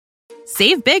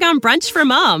Save big on brunch for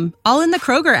mom, all in the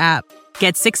Kroger app.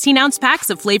 Get 16-ounce packs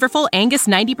of flavorful Angus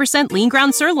 90% lean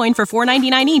ground sirloin for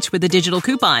 $4.99 each with a digital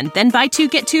coupon. Then buy 2,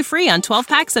 get 2 free on 12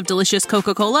 packs of delicious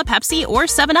Coca-Cola, Pepsi, or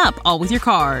 7-Up, all with your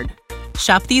card.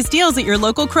 Shop these deals at your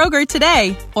local Kroger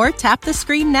today, or tap the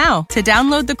screen now to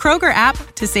download the Kroger app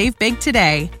to save big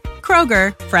today.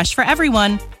 Kroger, fresh for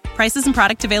everyone. Prices and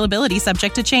product availability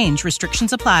subject to change.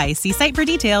 Restrictions apply. See site for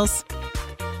details.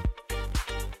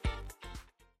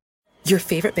 Your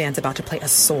favorite band's about to play a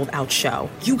sold-out show.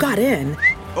 You got in.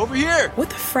 Over here!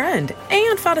 With a friend.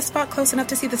 And found a spot close enough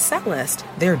to see the set list.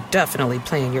 They're definitely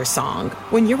playing your song.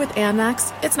 When you're with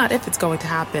Amex, it's not if it's going to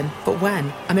happen, but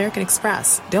when. American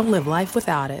Express. Don't live life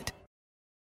without it.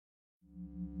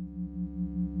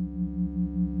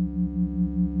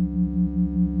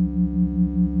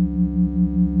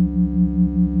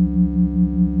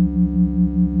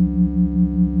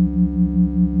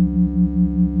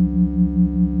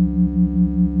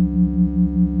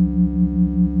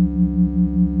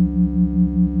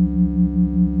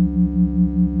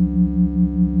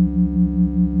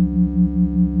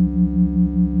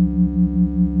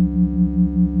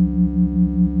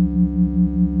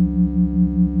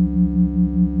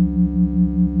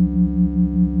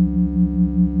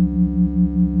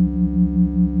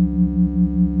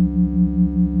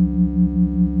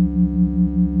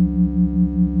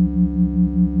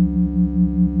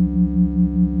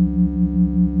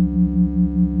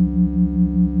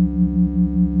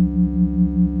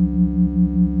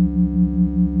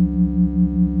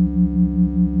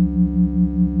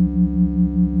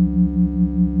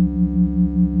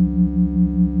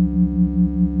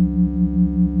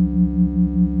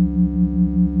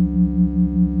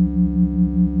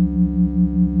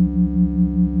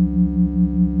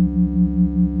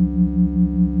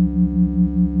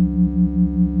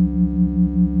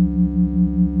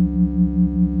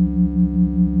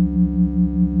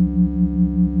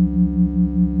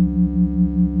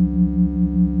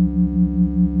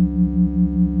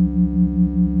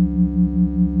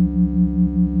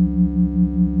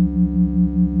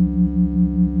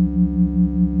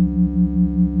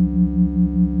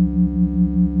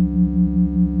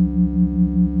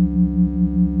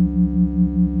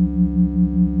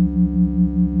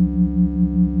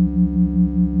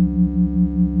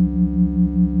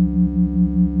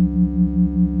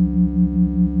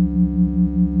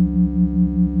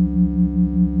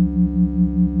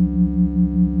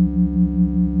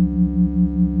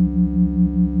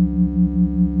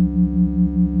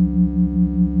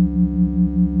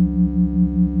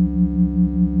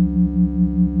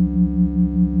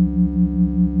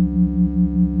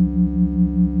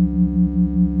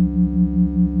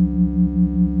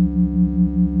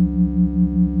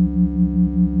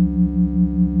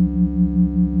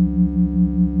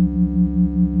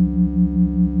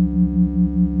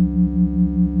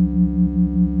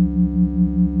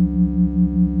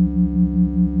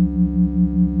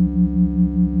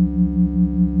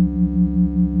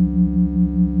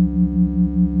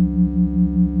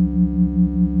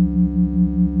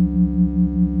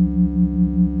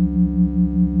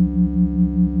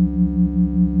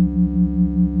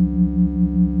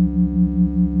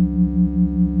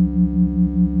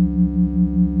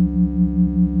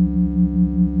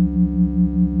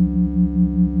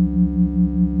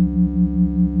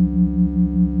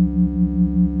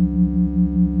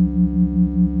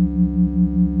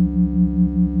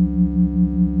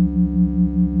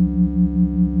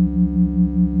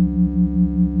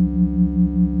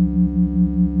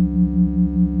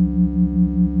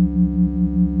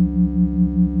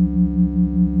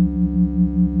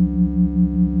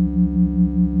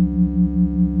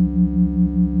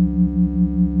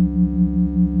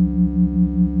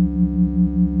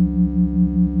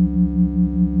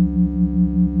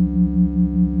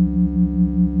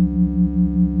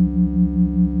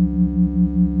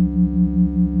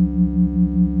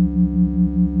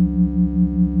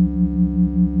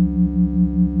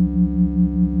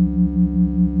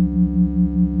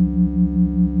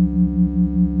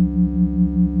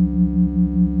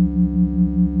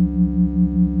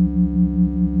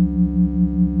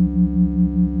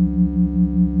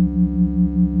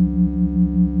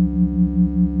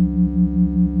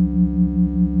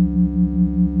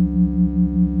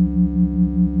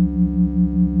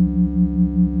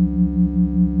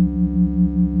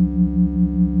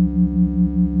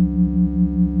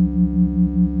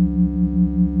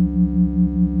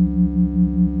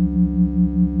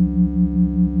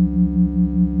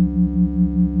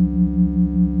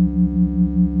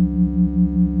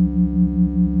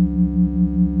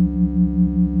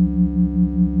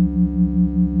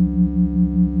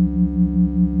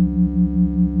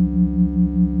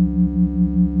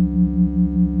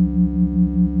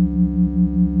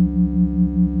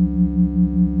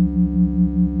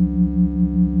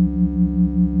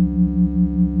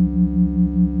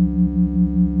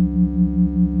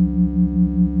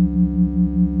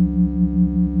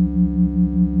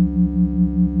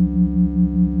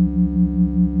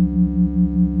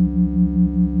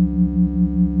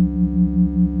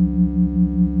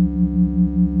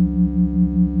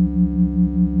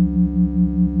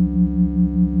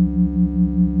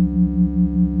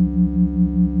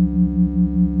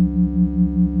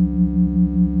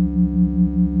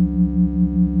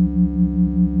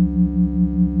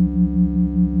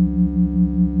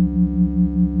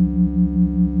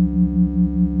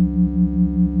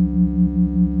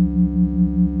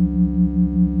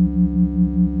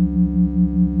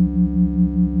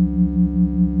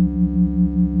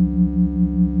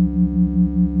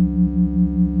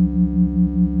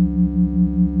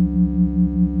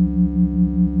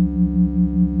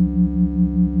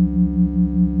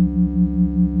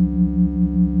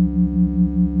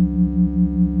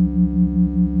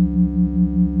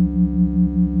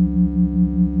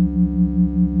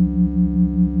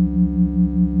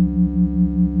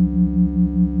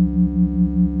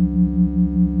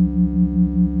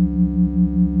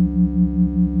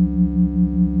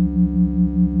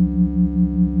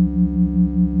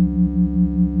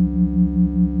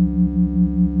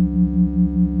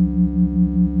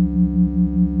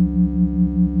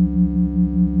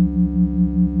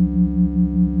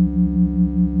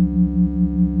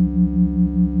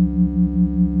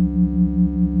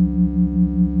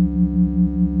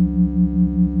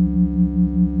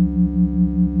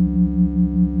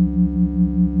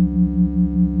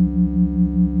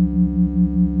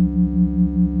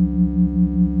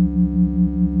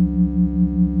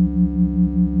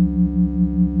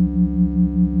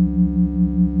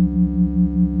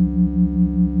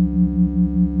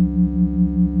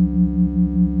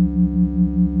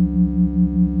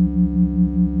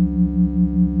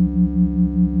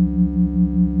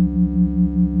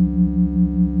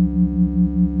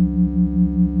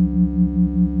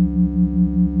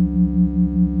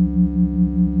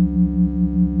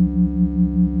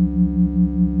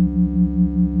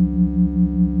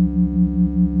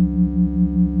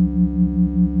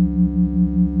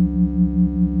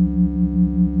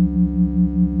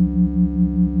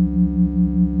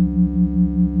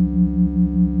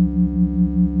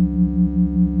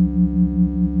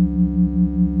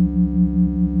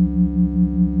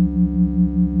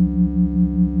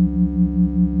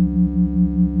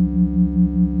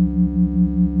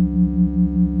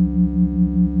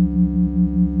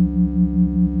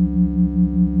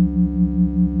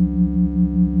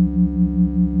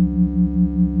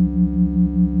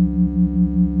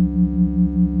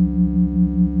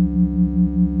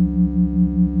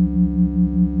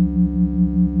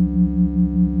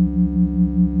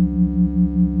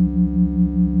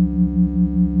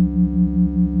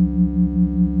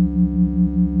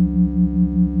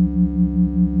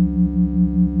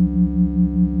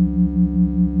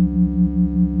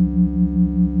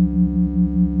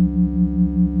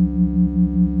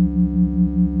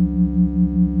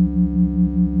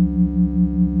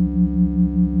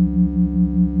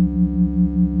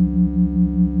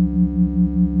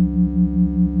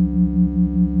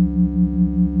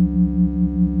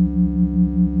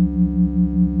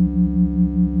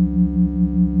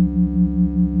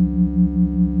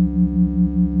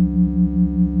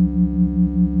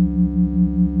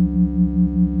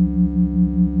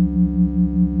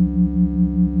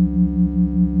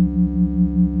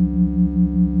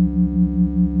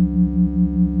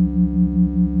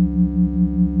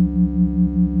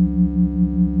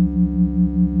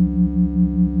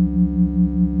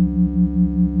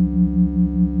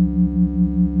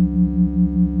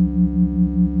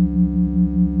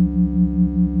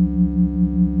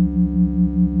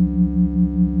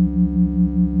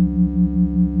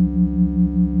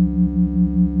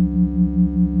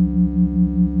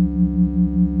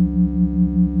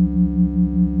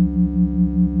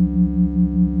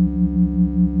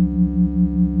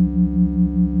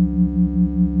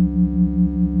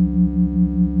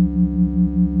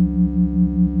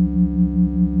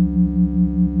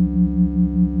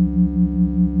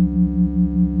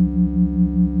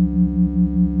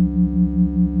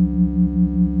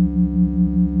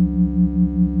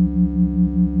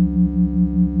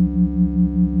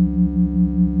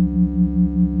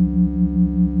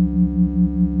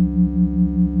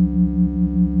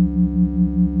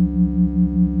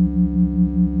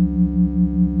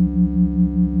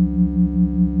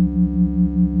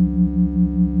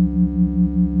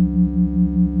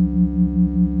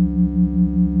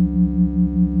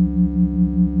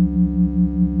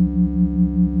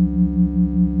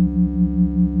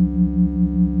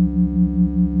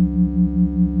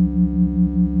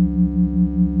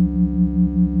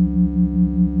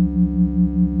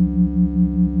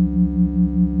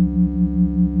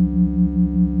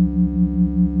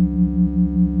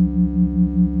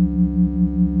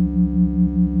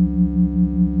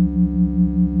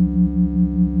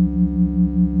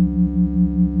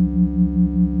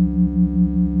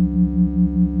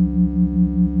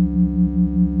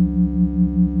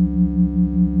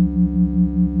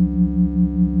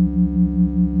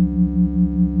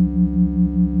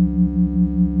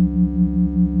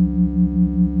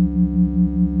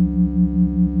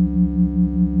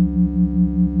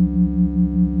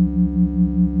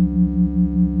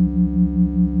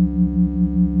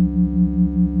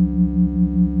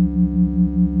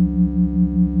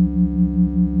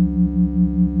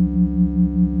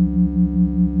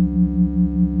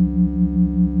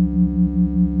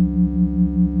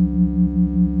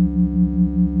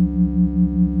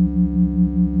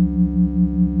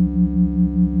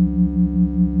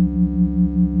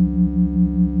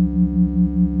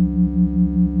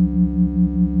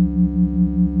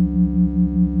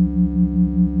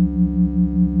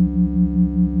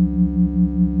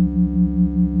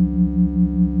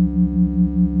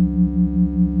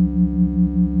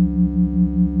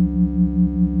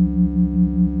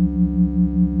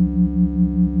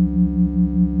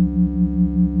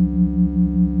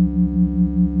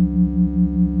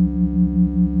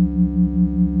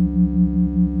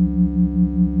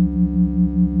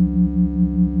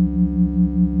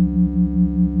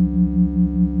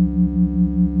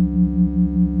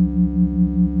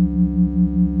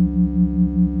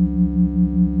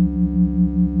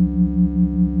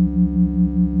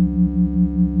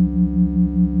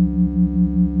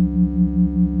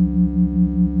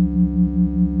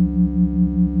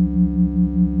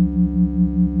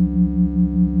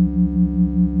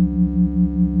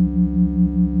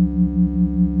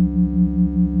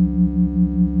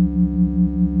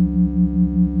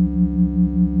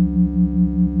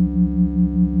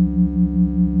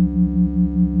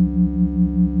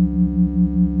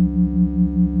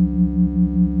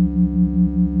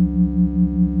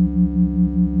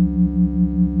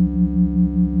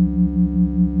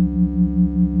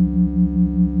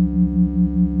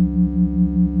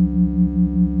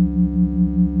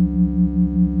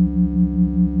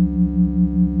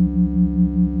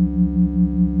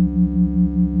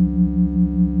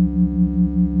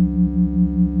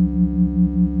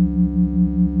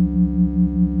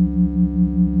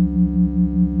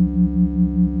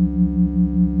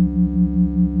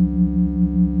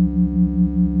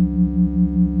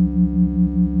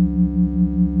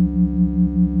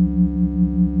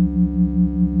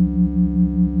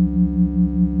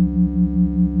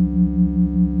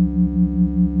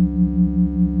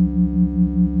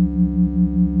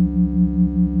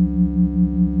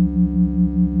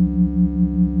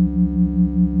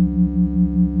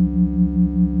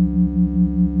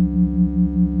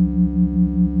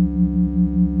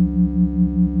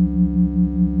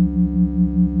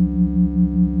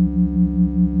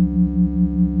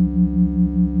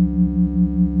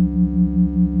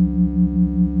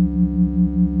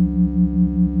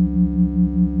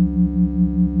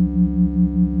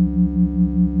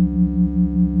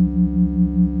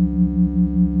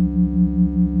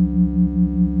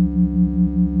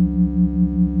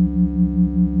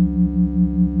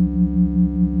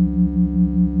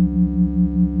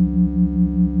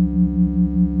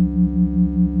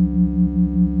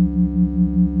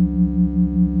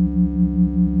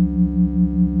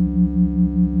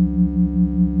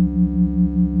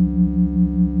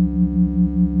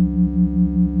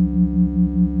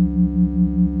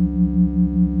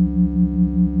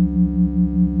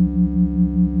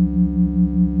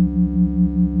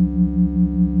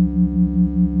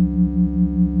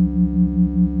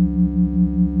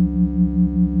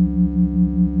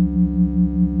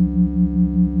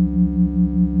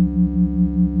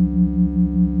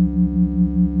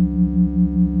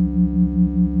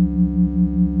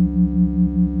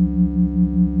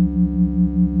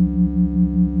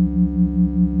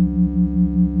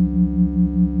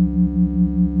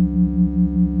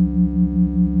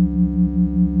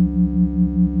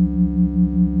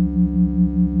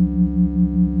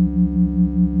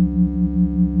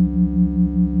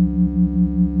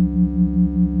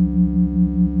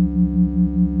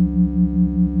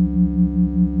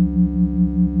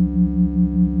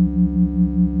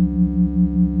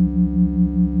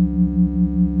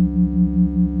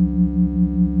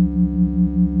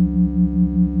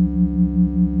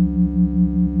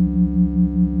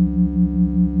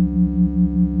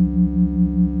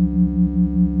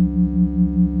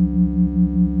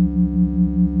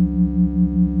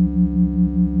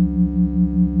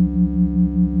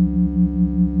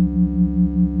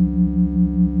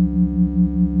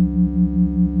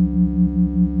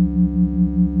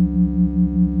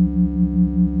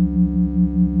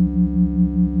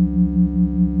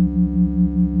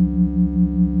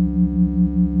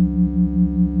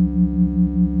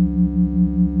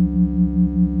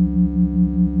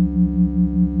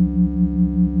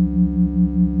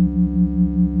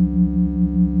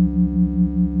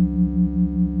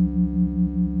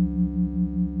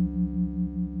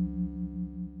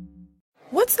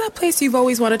 What's that place you've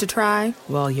always wanted to try?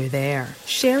 Well, you're there.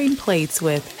 Sharing plates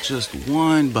with... Just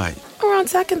one bite. Or on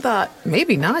second thought,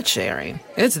 maybe not sharing.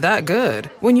 It's that good.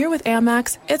 When you're with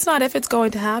Amex, it's not if it's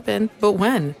going to happen, but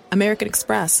when. American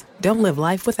Express. Don't live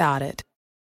life without it.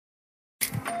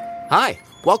 Hi,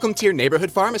 welcome to your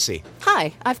neighborhood pharmacy.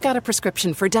 Hi, I've got a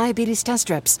prescription for diabetes test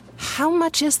strips. How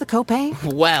much is the copay?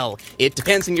 Well, it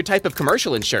depends on your type of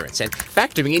commercial insurance and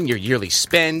factoring in your yearly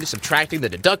spend, subtracting the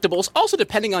deductibles, also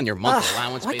depending on your monthly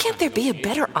allowance. Why can't there be a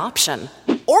better option?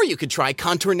 Or you could try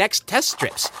Contour Next test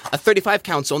strips. A 35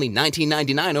 count's only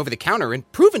 $19.99 over the counter and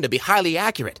proven to be highly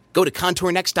accurate. Go to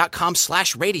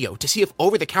contournext.com/radio to see if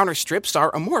over-the-counter strips are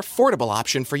a more affordable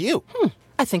option for you.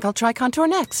 I think I'll try Contour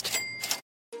Next.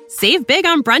 Save big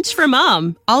on brunch for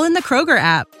mom, all in the Kroger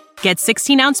app. Get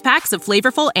 16-ounce packs of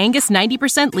flavorful Angus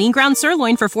 90% lean ground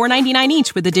sirloin for $4.99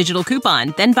 each with a digital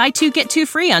coupon. Then buy 2, get 2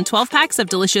 free on 12 packs of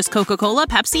delicious Coca-Cola,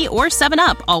 Pepsi, or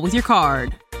 7-Up, all with your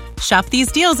card. Shop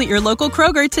these deals at your local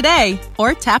Kroger today,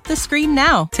 or tap the screen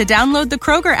now to download the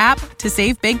Kroger app to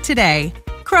save big today.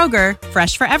 Kroger,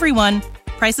 fresh for everyone.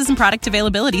 Prices and product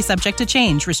availability subject to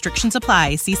change. Restrictions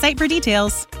apply. See site for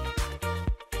details.